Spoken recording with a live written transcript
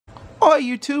Ahoy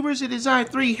YouTubers, it is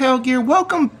I3 Hellgear.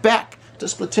 Welcome back to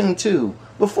Splatoon 2.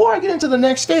 Before I get into the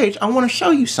next stage, I want to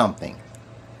show you something.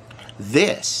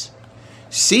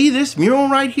 See this mural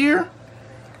right here?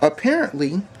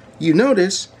 Apparently, you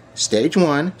notice stage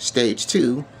 1, stage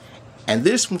 2, and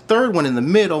this third one in the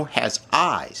middle has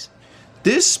eyes.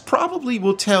 This probably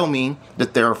will tell me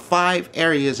that there are 5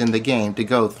 areas in the game to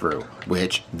go through,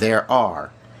 which there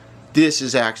are. This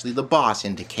is actually the boss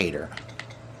indicator.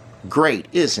 Great,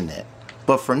 isn't it?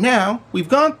 But for now, we've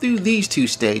gone through these 2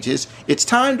 stages. It's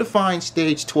time to find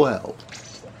stage 12.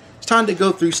 It's time to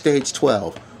go through stage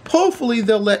 12. Hopefully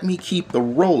they'll let me keep the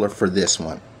roller for this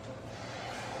one.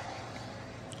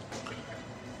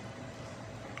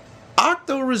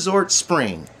 Octo Resort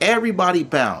Spring. Everybody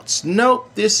bounce. Nope,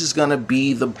 this is gonna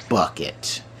be the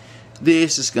bucket.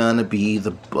 This is gonna be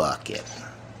the bucket.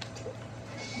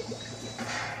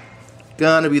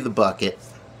 Gonna be the bucket.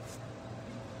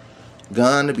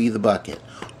 Gonna be the bucket.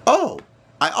 Oh,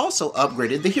 I also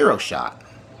upgraded the hero shot.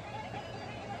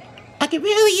 I could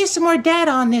really use some more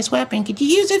data on this weapon. Could you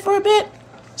use it for a bit?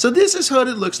 So this is what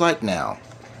it looks like now.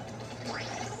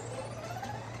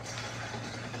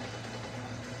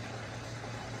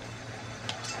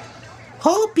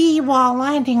 Hold B while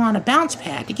landing on a bounce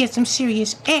pad to get some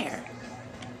serious air.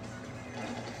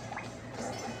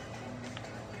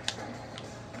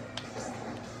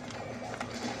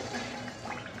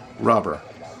 Rubber.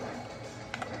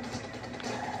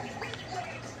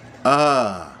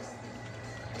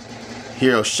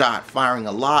 Hero shot firing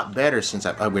a lot better since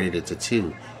I've upgraded it to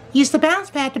 2. Use the bounce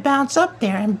pad to bounce up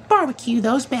there and barbecue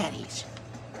those baddies.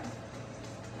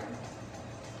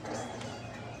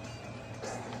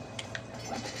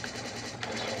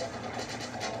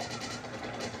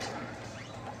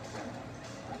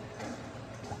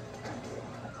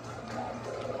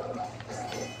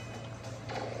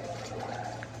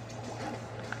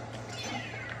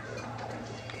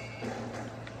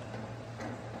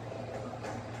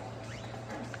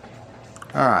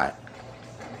 Alright.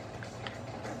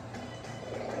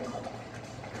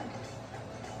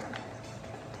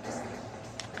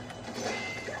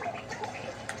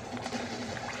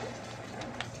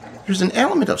 There's an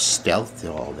element of stealth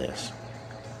to all this.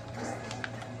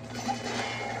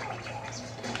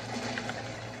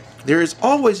 There is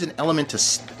always an element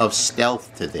of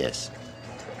stealth to this.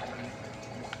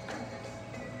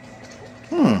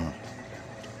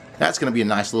 That's going to be a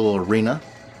nice little arena.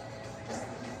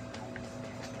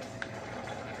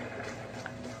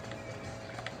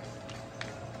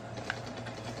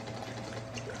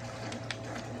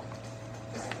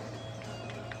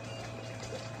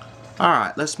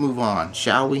 Alright, let's move on,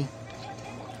 shall we?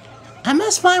 I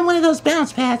must find one of those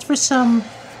bounce pads for some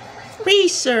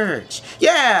research.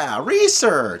 Yeah,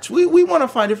 research! We want to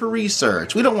find it for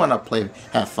research. We don't want to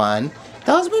have fun.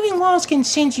 Those moving walls can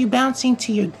send you bouncing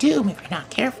to your doom if you're not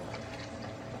careful.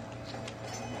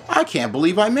 I can't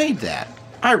believe I made that.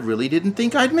 I really didn't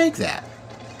think I'd make that.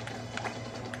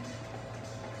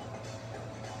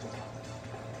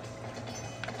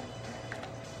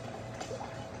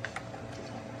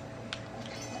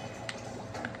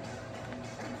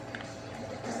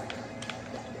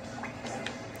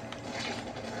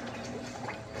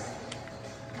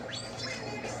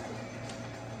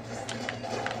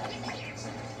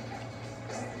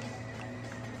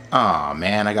 Aw,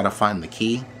 man, I gotta find the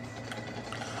key.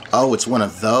 Oh, it's one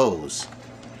of those.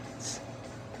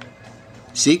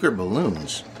 Secret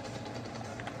balloons.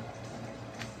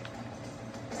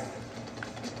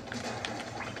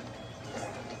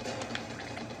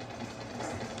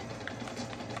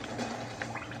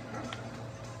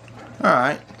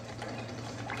 Alright.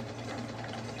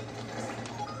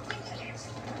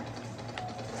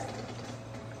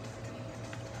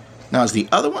 Now, is the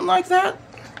other one like that?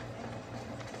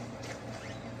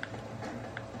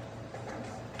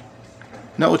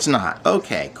 No, it's not.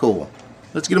 Okay, cool.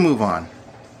 Let's get a move on.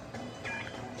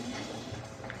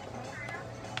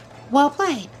 Well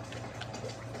played.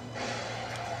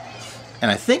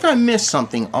 And I think I missed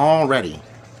something already.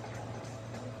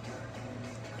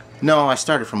 No, I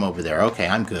started from over there. Okay,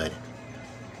 I'm good.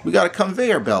 We got a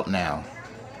conveyor belt now.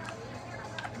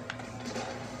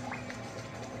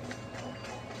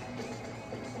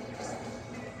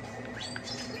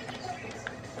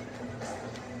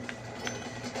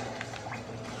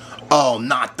 Oh,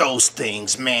 not those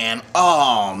things, man.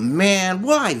 Oh, man,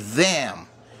 why them?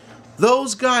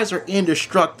 Those guys are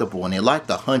indestructible and they like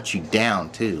to hunt you down,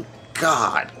 too.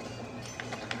 God.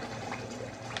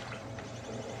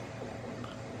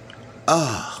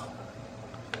 Ugh.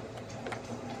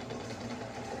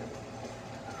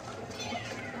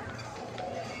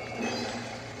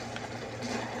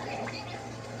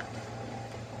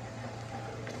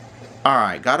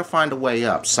 Alright, gotta find a way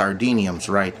up. Sardinium's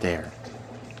right there.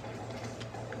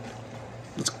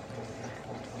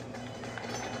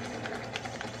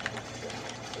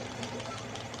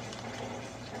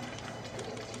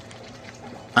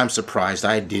 I'm surprised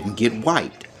I didn't get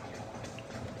wiped.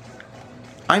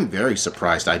 I'm very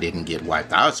surprised I didn't get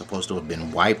wiped. I was supposed to have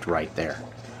been wiped right there.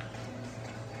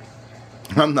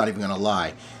 I'm not even gonna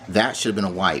lie. That should have been a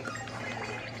wipe.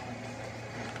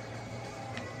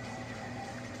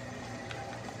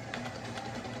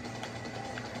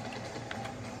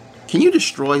 Can you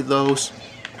destroy those?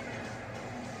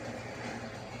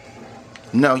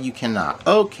 No, you cannot.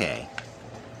 Okay.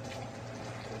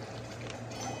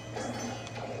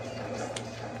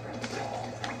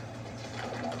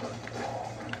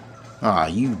 Ah,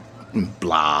 you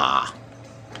blah.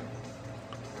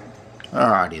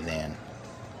 Alrighty then.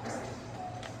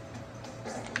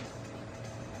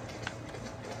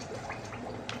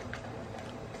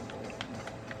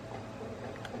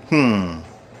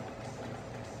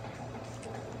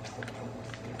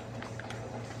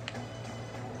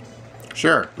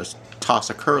 Sure, let's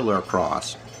toss a curler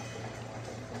across.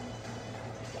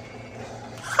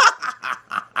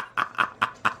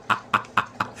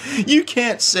 You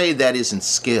can't say that isn't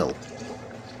skill.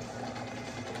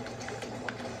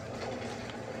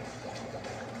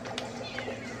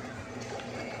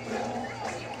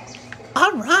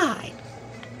 All right.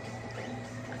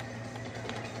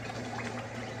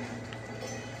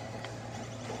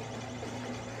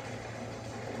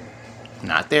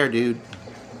 Not there, dude.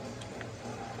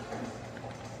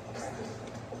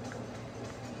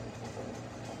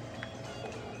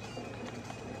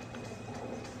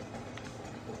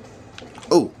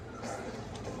 Oh.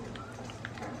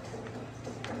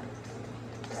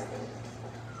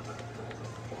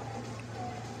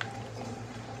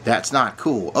 That's not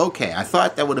cool. Okay, I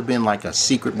thought that would have been like a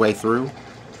secret way through.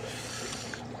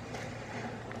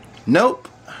 Nope.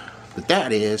 But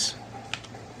that is.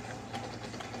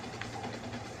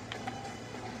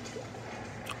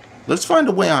 Let's find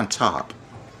a way on top.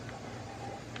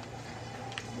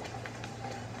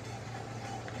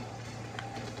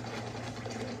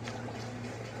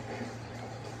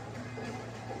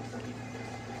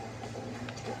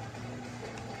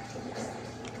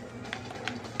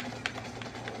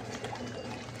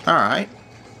 Alright.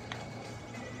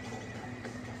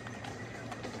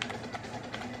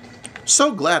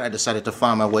 So glad I decided to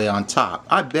find my way on top.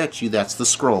 I bet you that's the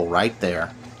scroll right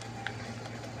there.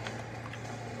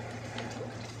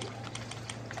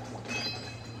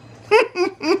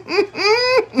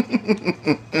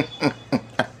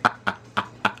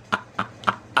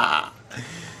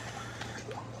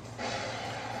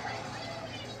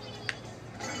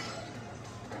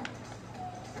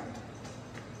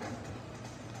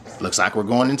 Looks like we're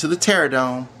going into the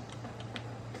Terradome.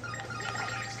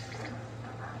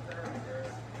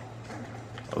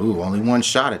 Ooh, only one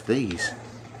shot at these.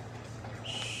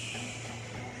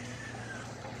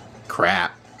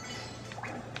 Crap.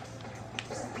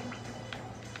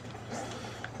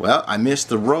 Well, I missed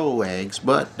the roe eggs,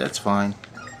 but that's fine.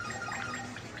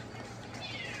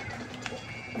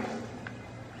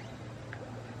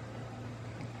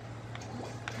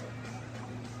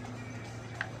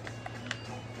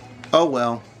 Oh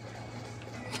well.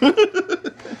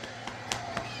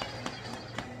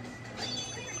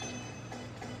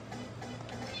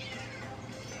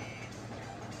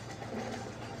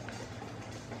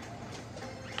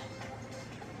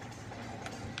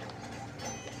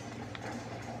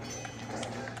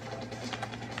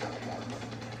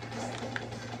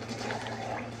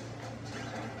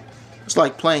 It's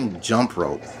like playing jump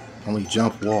rope, only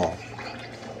jump wall.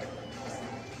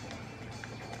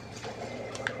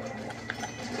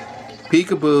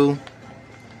 Peekaboo.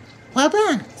 Well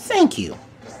done. Thank you.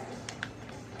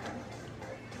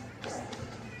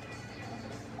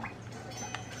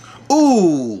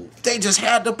 Ooh, they just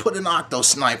had to put an Octo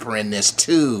Sniper in this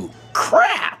too.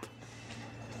 Crap!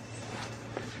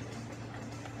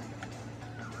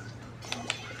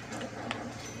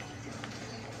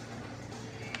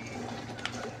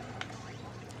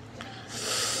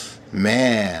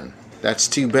 Man, that's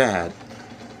too bad.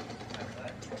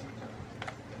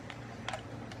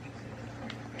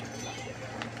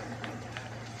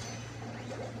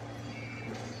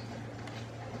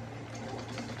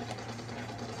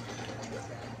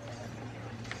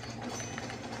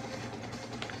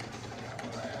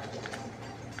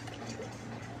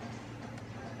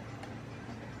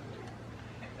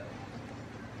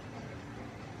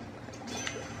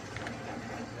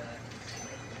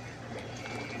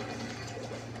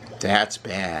 That's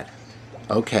bad.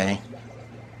 Okay.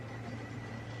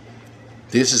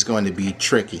 This is going to be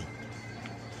tricky.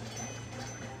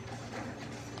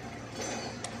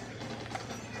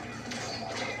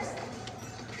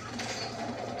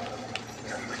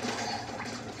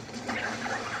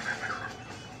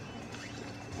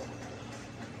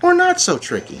 not so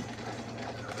tricky.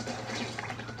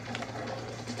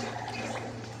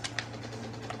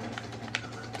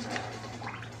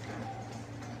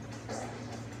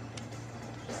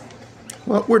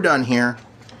 Well, we're done here.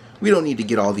 We don't need to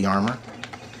get all the armor.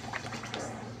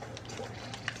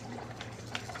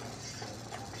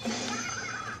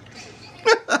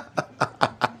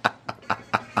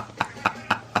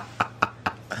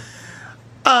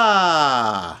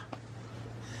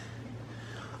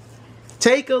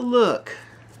 Take a look.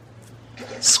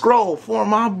 Scroll for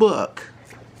my book.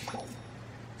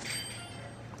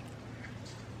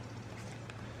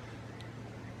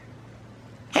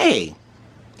 Hey,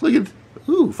 look at,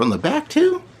 ooh, from the back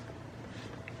too?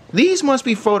 These must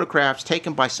be photographs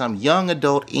taken by some young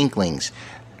adult inklings.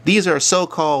 These are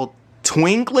so-called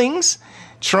twinklings,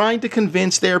 trying to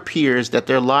convince their peers that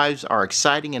their lives are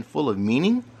exciting and full of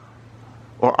meaning?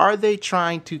 Or are they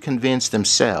trying to convince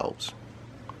themselves?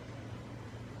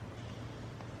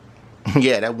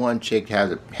 Yeah, that one chick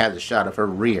has a shot of her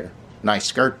rear. Nice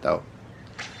skirt, though.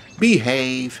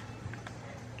 Behave.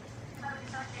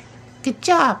 Good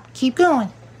job. Keep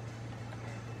going.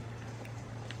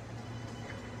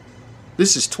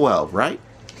 This is 12, right?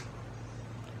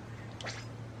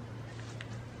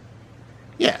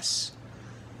 Yes.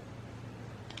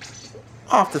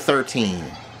 Off to 13.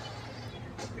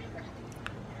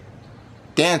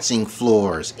 Dancing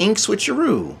floors. Ink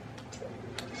switcheroo.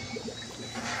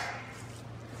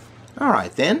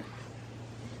 Alright then.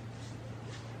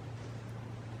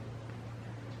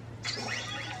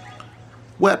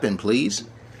 Weapon, please.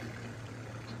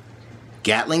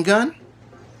 Gatling gun?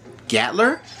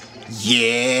 Gatler?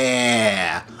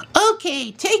 Yeah!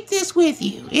 Okay, take this with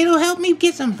you. It'll help me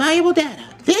get some valuable data.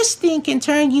 This thing can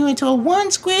turn you into a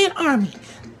one-squared army.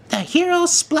 The hero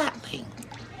Splatling.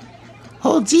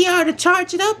 Hold ZR to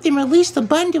charge it up, then release the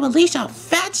button to unleash a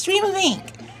fat stream of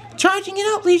ink. Charging it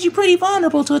up leaves you pretty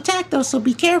vulnerable to attack though, so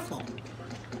be careful.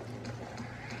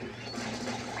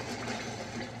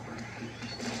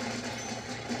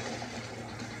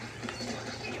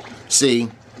 See,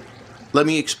 let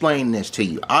me explain this to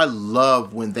you. I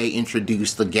love when they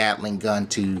introduce the Gatling gun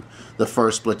to the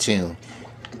first Splatoon.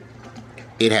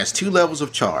 It has 2 levels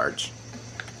of charge.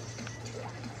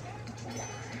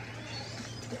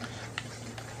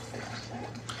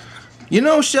 You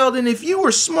know, Sheldon, if you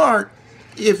were smart,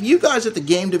 if you guys at the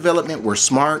game development were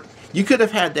smart, you could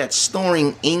have had that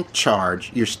storing ink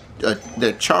charge,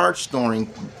 the charge storing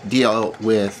deal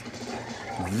with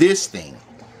this thing.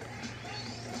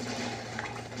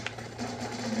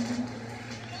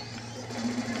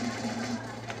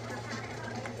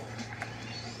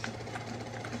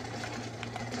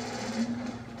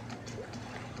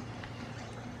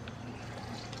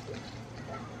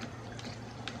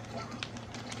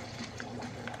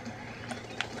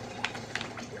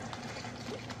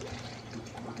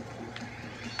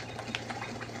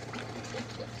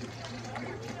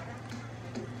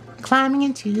 Climbing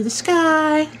into the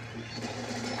sky.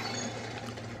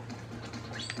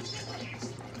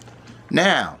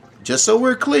 Now, just so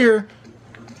we're clear,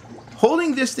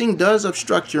 holding this thing does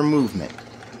obstruct your movement.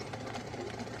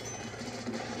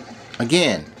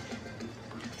 Again,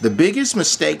 the biggest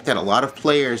mistake that a lot of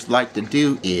players like to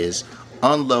do is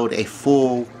unload a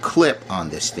full clip on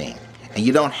this thing. And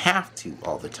you don't have to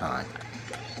all the time.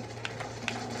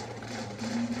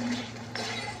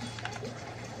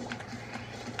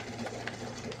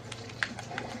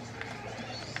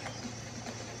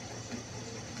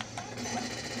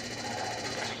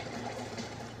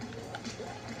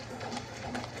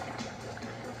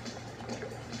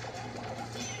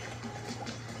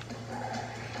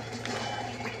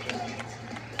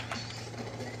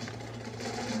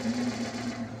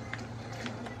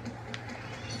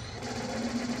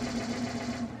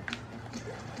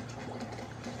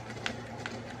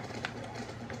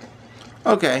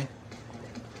 Okay.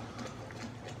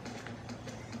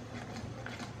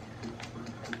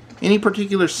 Any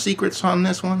particular secrets on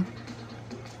this one?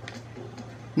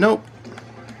 Nope.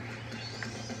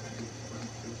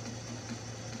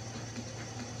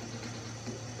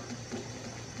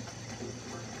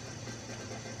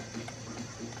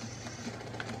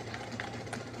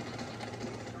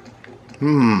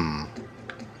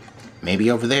 Maybe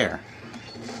over there.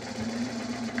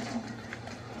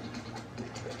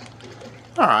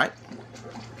 Alright.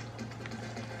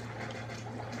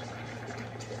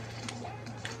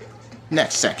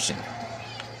 Next section.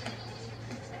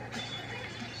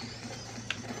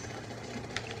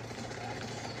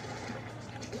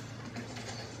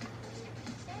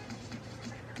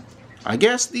 I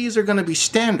guess these are going to be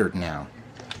standard now.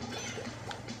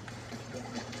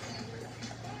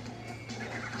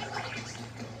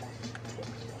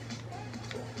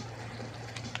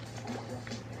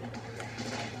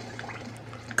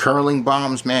 Curling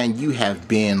bombs, man, you have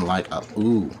been like a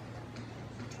ooh.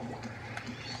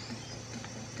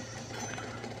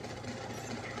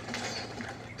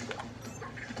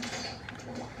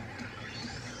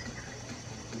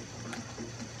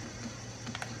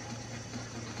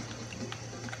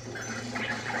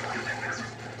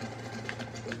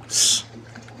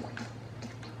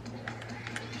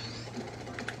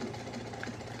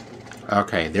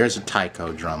 Okay, there's a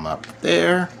taiko drum up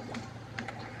there.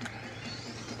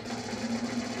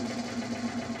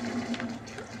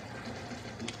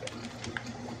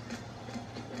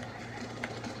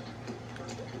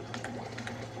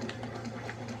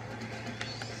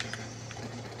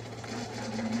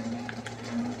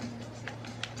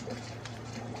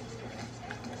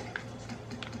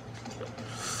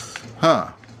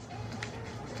 Huh.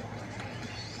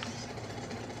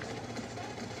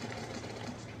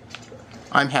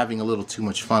 I'm having a little too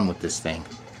much fun with this thing.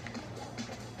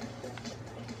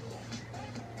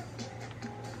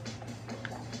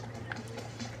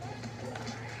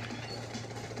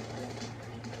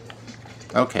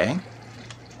 Okay.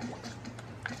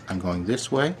 I'm going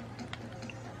this way.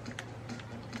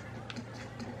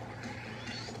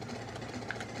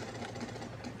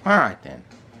 Alright then.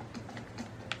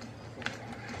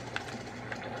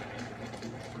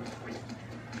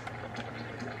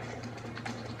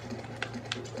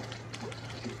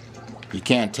 You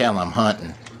can't tell I'm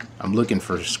hunting. I'm looking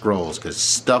for scrolls because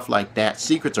stuff like that,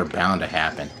 secrets are bound to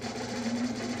happen.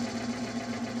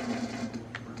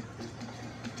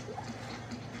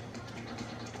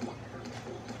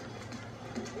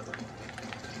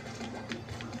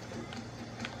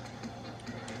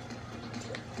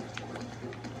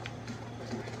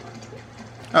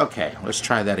 Okay, let's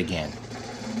try that again.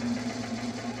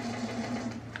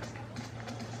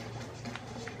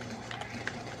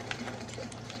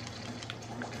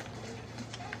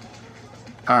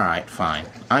 Alright, fine.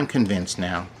 I'm convinced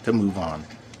now to move on.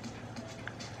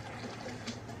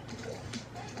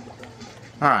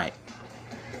 Alright.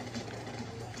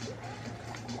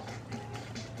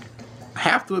 I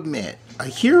have to admit, a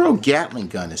hero Gatling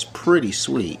gun is pretty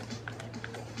sweet.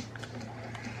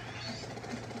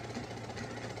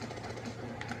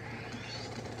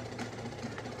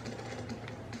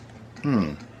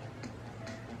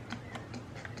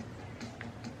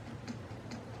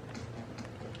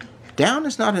 Down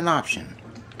is not an option.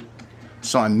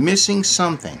 So I'm missing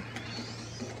something.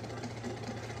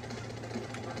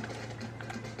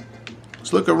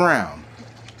 Let's look around.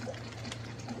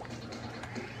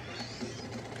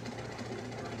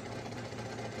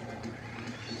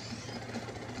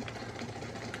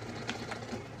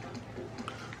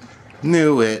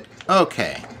 Knew it.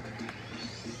 Okay.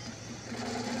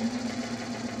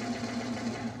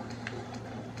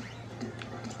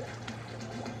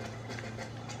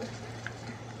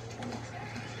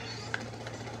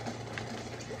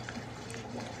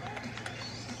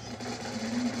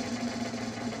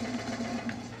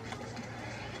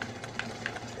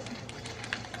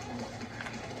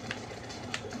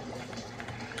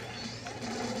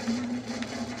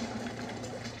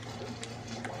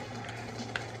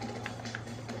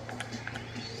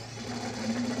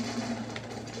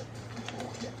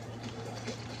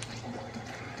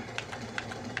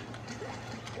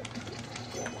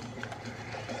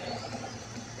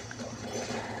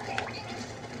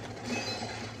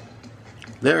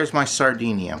 There's my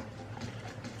Sardinia.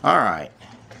 Alright.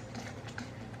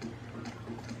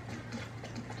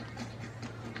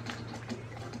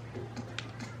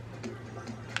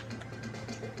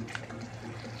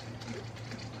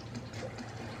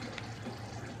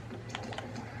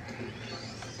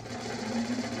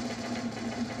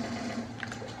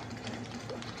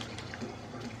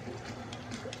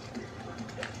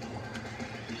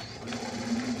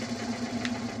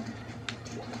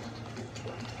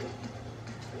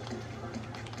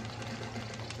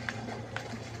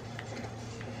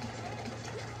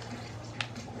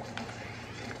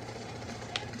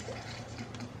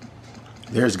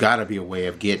 There's got to be a way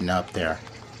of getting up there.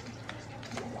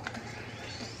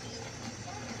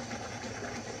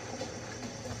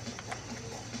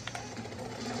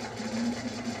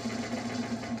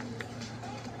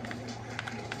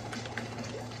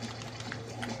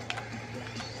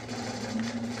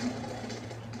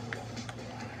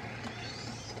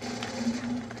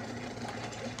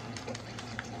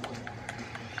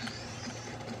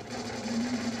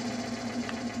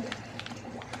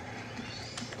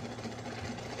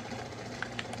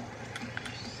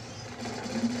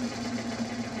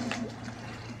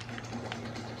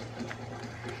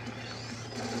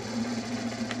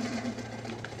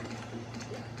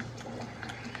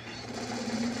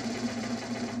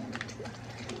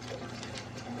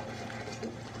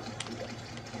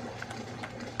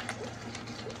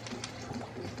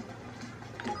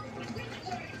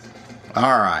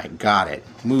 Alright, got it.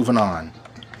 Moving on.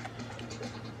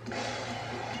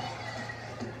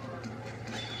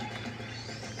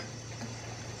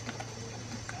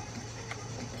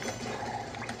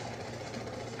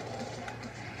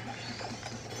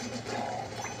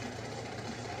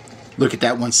 Look at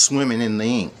that one swimming in the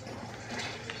ink.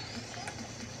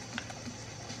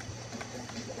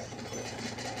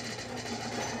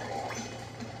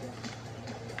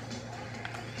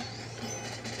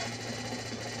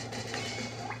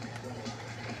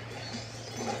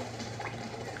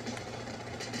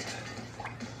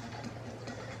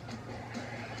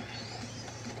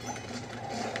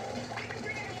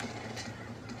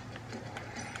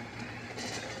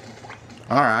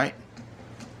 Alright,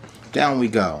 down we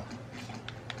go.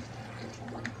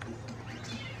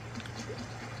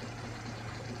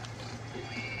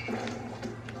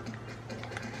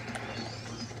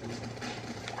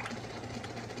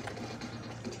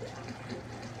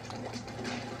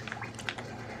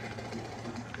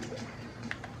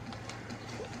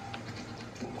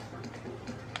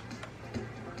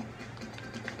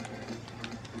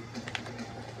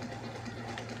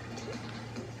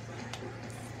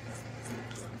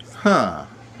 Huh,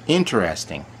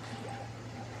 interesting.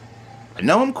 I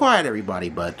know I'm quiet, everybody,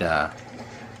 but,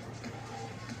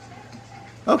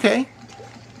 okay.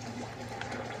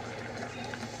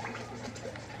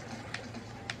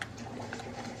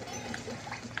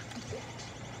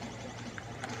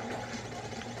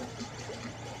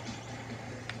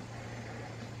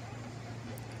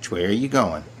 Where are you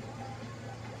going?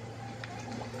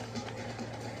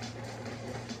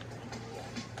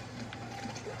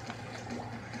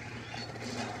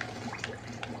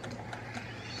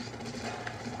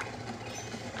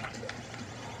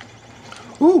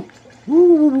 Ooh. Ooh,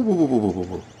 ooh, ooh, ooh, ooh,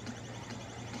 ooh, ooh.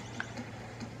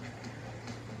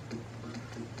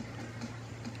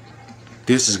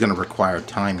 This is going to require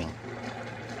timing.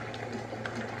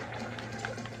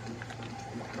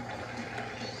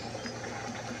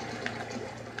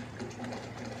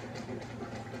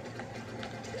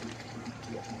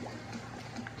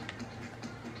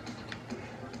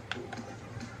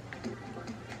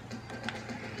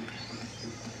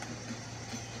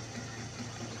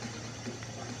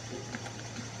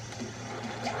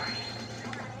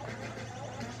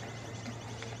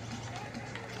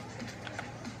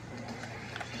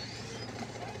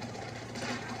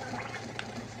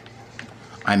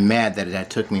 I'm mad that that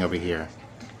took me over here.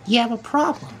 You have a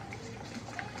problem.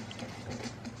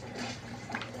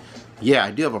 Yeah,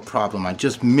 I do have a problem. I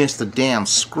just missed the damn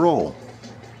scroll.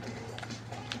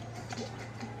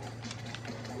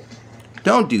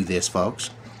 Don't do this, folks.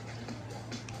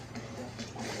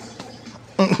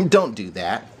 Don't do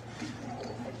that.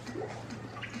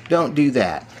 Don't do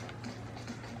that.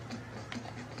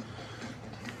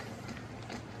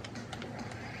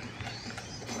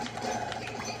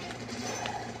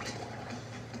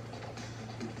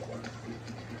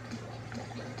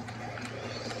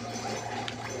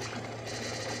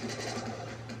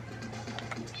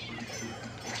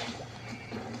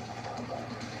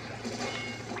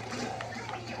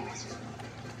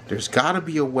 There's got to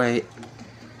be a way.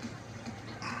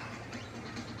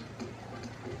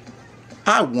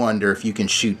 I wonder if you can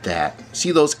shoot that.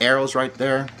 See those arrows right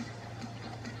there?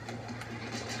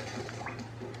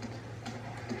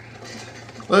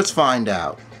 Let's find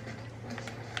out.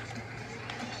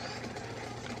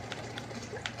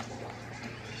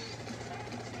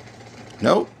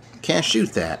 Nope, can't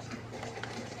shoot that.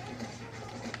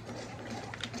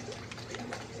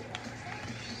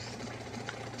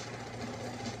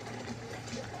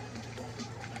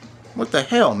 What the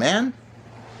hell, man?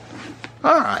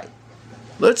 Alright,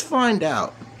 let's find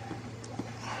out.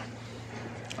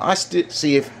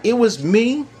 See, if it was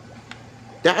me,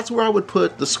 that's where I would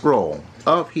put the scroll.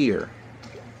 Up here.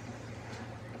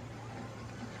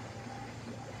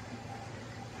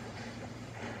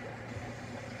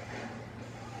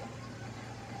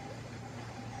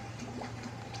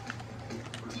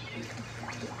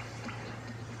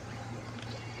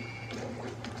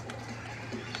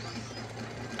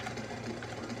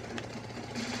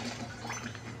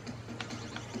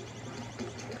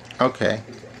 Okay.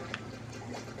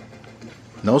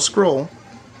 No scroll.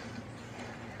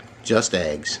 Just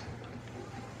eggs.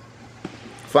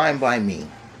 Fine by me.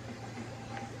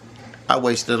 I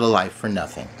wasted a life for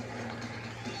nothing.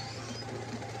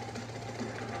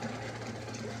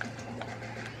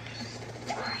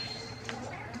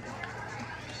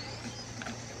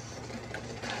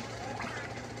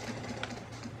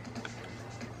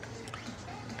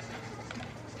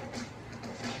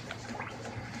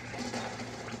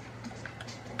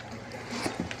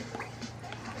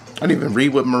 I didn't even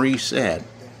read what Marie said.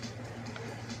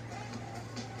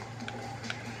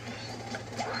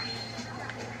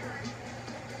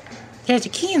 There's a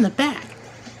key in the back.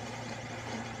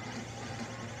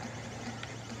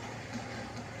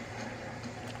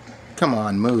 Come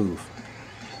on, move.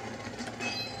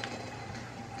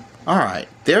 Alright,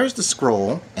 there's the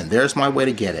scroll, and there's my way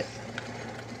to get it.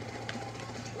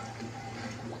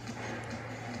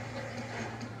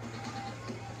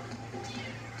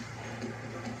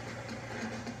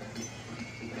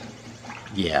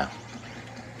 Yeah.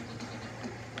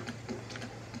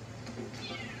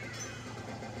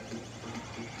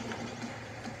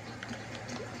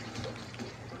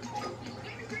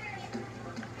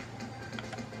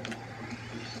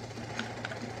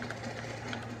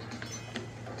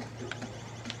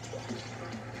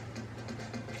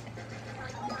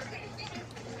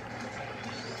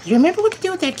 You remember what to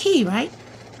do with that key, right?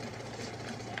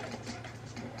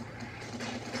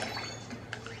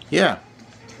 Yeah.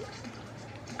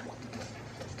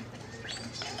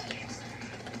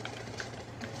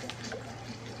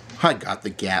 I got the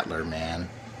Gatler, man.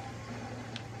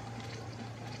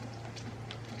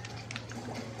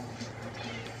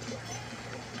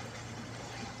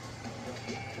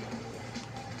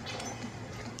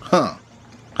 Huh.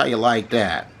 How you like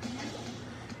that?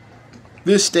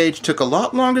 This stage took a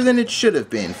lot longer than it should have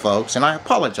been, folks, and I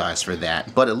apologize for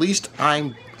that, but at least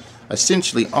I'm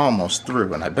essentially almost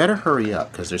through, and I better hurry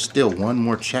up because there's still one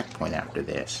more checkpoint after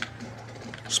this.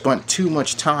 Spent too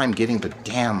much time getting the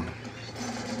damn...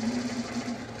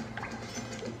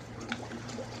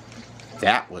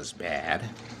 That was bad.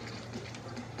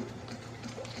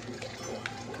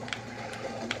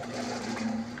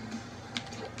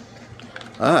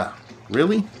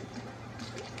 Really?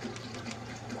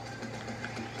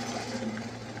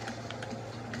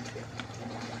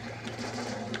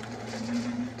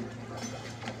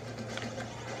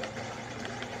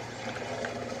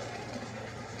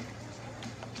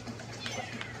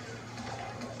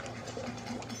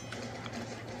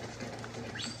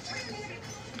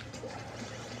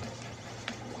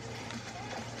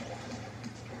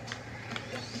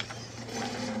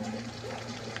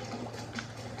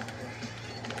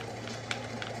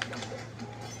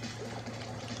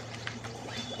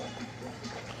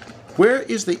 Where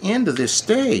is the end of this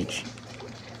stage?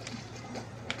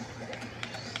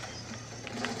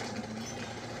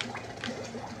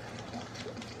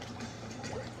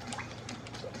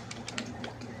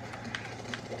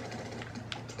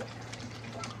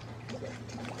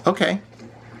 Okay.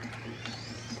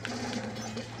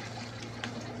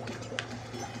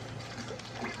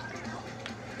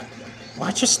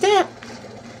 Watch your step.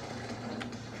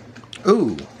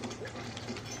 Ooh.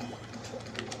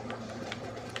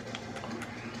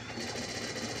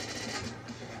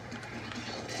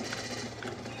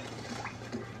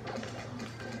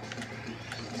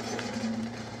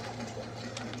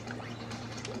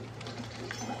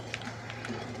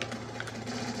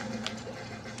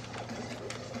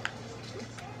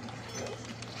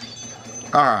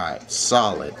 Alright,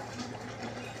 solid.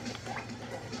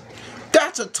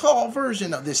 That's a tall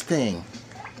version of this thing.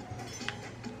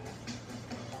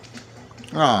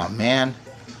 Oh man.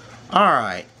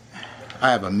 Alright.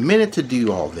 I have a minute to do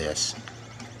all this.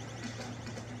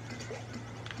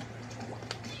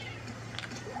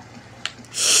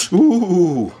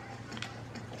 Ooh.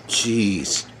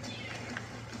 Jeez.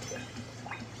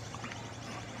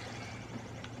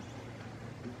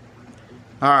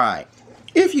 Alright.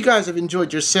 If you guys have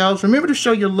enjoyed yourselves, remember to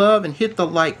show your love and hit the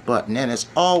like button. And as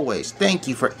always, thank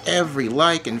you for every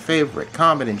like and favorite,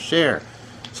 comment and share.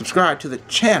 Subscribe to the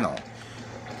channel.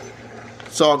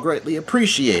 It's all greatly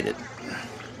appreciated.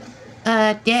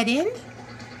 Dead end?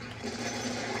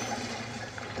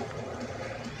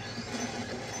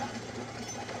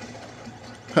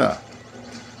 Huh.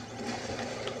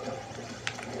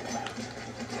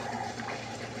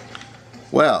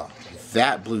 Well,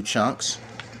 that blew chunks.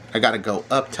 I gotta go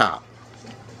up top.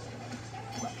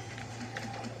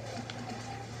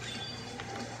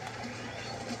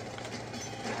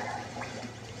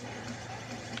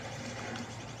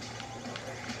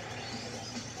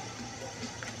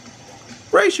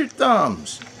 Brace your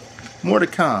thumbs. More to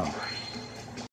come.